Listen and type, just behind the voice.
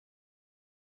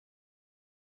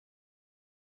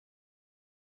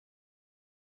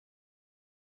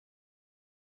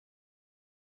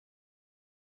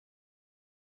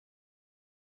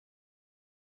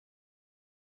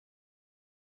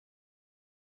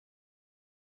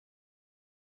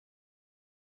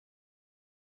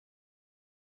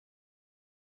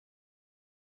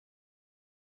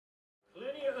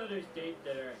Mother's Day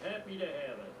that are happy to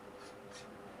have it.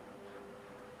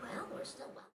 Well, we're still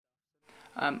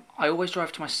well. I always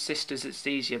drive to my sister's, it's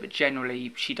easier, but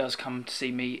generally she does come to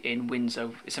see me in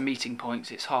Windsor. It's a meeting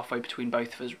point, it's halfway between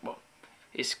both of us. Well,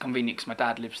 it's convenient because my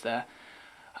dad lives there.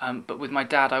 But with my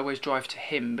dad, I always drive to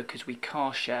him because we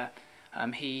car share.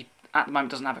 He, at the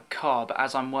moment, doesn't have a car, but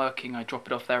as I'm working, I drop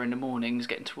it off there in the mornings,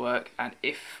 getting to work, and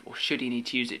if, or should he need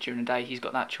to use it during the day, he's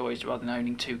got that choice rather than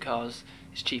owning two cars.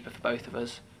 It's cheaper for both of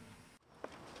us.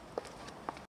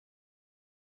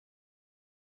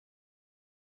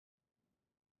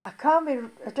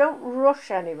 I don't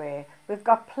rush anywhere. We've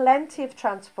got plenty of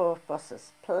transport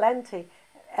buses, plenty,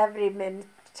 every minute,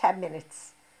 10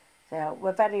 minutes. So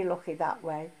we're very lucky that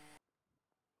way.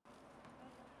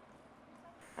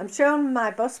 I'm showing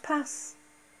my bus pass.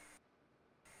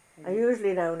 I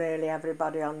usually know nearly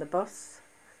everybody on the bus.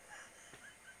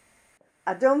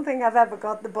 I don't think I've ever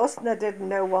got the bus and I didn't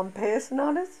know one person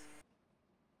on it.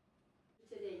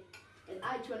 Today, and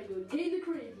I try to go tase the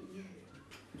crazy.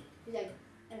 He's like,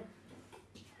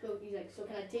 so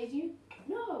can I tase you?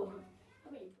 No.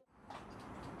 I mean.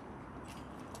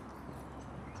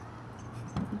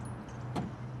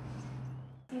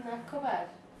 Seen that cupboard?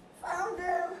 Found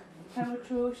them. How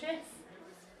atrocious.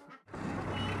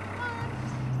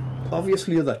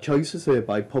 Obviously other choices here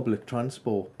by public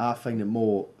transport. I find it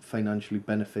more financially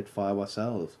benefit for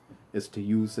ourselves is to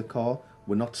use the car.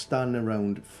 We're not standing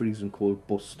around freezing cold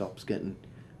bus stops getting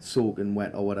soaking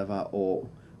wet or whatever, or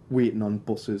waiting on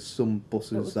buses. Some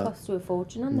buses it would cost you a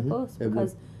fortune on the bus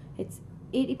because it's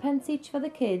 80p each for the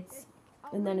kids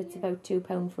and then it's about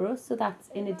 £2 for us, so that's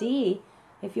in a day.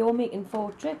 If you're making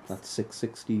 4 trips, that's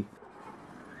 £6.60.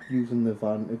 Using the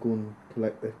van to go and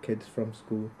collect the kids from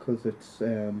school because it's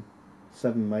 7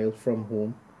 miles from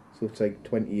home, so it's like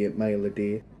 28 mile a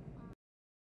day.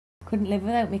 Couldn't live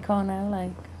without my car now,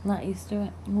 like, I'm not used to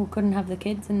it. We couldn't have the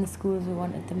kids in the schools we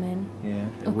wanted them in. Yeah,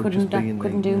 I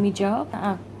couldn't do my job.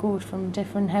 I go from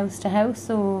different house to house,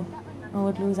 so I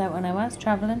would lose out on hours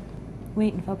travelling,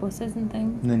 waiting for buses and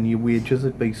things. And then your wages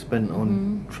would be spent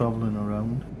on travelling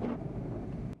around.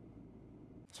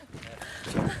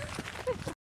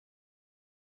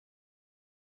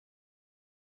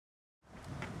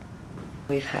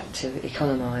 We've had to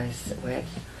economise with.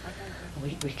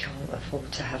 We can't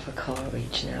afford to have a car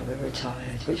each now. We're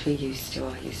retired, which we used to.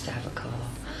 I used to have a car,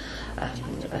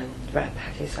 and Rap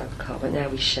had his own car, but now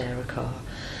we share a car.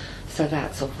 So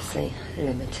that's obviously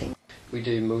limiting. We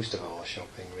do most of our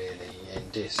shopping really in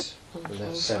Dis, and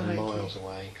that's 7 miles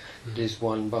away. There's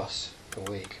one bus a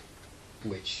week,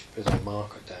 which is on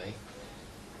market day.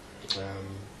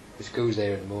 Which goes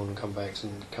there in the morning,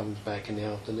 comes back in the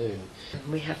afternoon.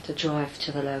 We have to drive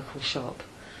to the local shop.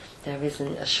 There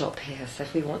isn't a shop here, so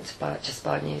if we want to just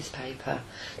buy a newspaper,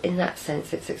 in that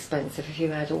sense it's expensive if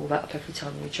you add all that up every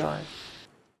time you drive.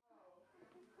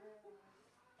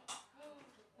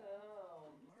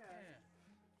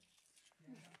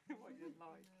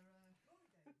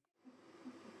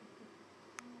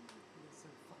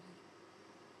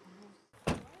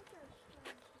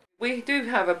 We do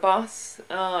have a bus.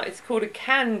 It's called a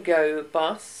Can Go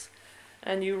bus,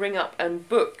 and you ring up and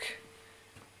book.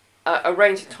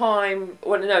 Arrange a time.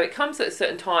 Well, no, it comes at a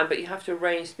certain time, but you have to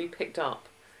arrange to be picked up.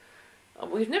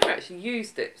 We've never actually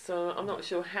used it, so I'm not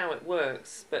sure how it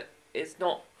works. But it's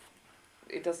not.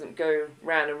 It doesn't go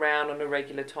round and round on a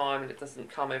regular time, and it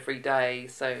doesn't come every day.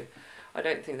 So I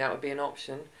don't think that would be an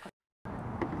option.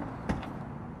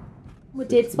 We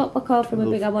did swap a car from a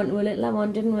bigger one to a littler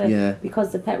one, didn't we? Yeah.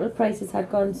 Because the petrol prices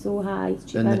had gone so high.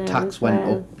 And the tax went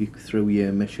up through your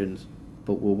emissions.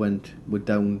 But we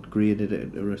downgraded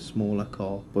it to a smaller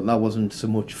car. But that wasn't so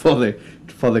much for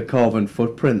the carbon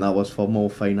footprint, that was for more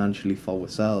financially for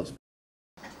ourselves.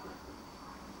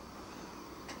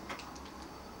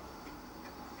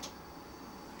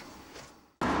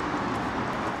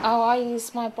 Oh, I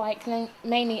use my bike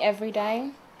mainly every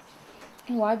day.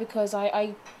 Why? Because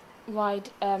I ride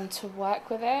to work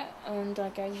with it and I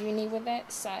go uni with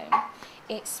it, so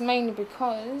it's mainly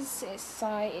because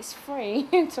it's free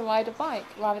to ride a bike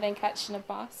rather than catching a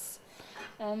bus.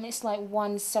 It's like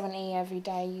 £1.70 every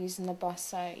day using the bus,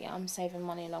 so yeah, I'm saving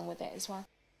money along with it as well.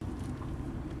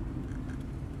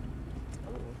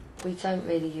 We don't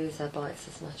really use our bikes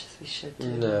as much as we should do.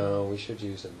 No, we should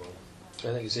use them more.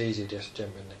 I think it's easy just to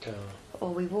jump in the car.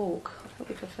 Or we walk.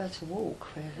 We prefer to walk,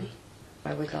 really.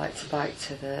 I would like to bike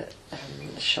to the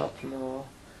shop more.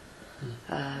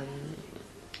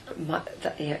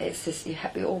 It's this. You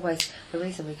always. The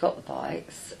reason we got the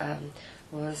bikes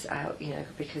was out,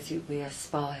 because we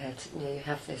aspired. You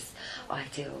have this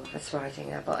ideal of us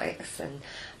riding our bikes,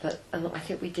 but I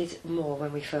think we did more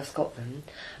when we first got them.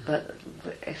 But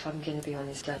if I'm going to be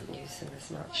honest, don't use them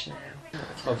as much now.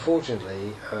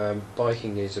 Unfortunately,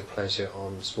 biking is a pleasure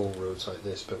on small roads like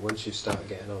this, but once you start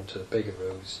getting onto the bigger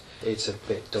roads, it's a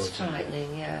bit dodgy. It's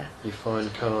frightening, yeah. You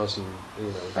find cars and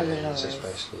vans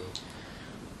especially,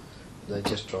 they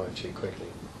just drive too quickly.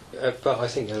 But I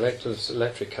think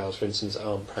electric cars, for instance,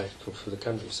 aren't practical for the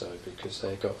countryside because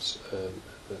they've got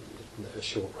a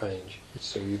short range.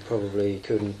 So you probably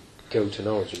couldn't go to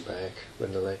Norwich and back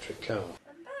with an electric car.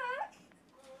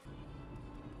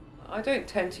 I don't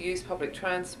tend to use public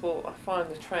transport. I find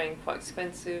the train quite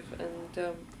expensive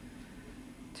and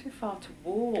too far to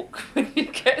walk when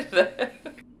you get there.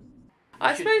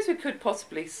 I suppose we could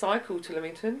possibly cycle to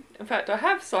Lymington. In fact, I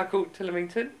have cycled to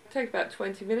Lymington. Take about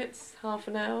 20 minutes, half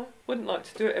an hour. Wouldn't like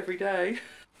to do it every day,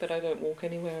 but I don't walk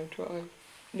anywhere, I drive.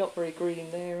 Not very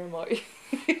green there, am I?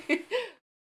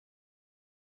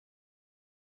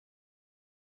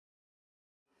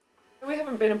 We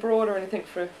haven't been abroad or anything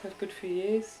for a good few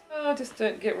years. I just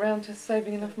don't get round to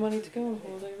saving enough money to go on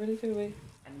holiday, really, do we?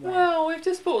 Well, we've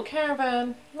just bought a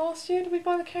caravan. Last year, did we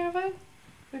buy the caravan?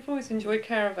 We've always enjoyed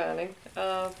caravanning.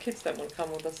 Kids don't want to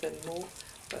come with us anymore,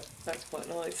 but that's quite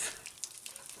nice.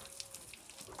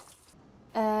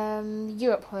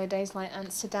 Europe holidays like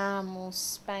Amsterdam or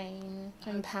Spain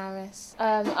and Paris.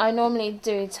 I normally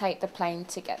do take the plane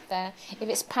to get there. If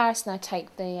it's Paris, then I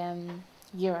take the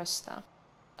Eurostar.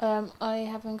 I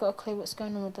haven't got a clue what's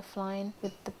going on with the flying,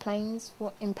 with the planes,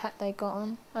 what impact they got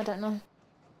on. I don't know.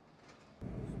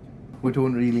 We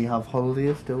don't really have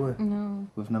holidays, do we? No.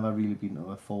 We've never really been able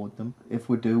to afford them. If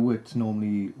we do, it's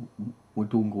normally, we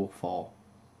don't go far.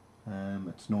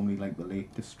 It's normally like the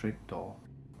Lake District or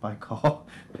by car.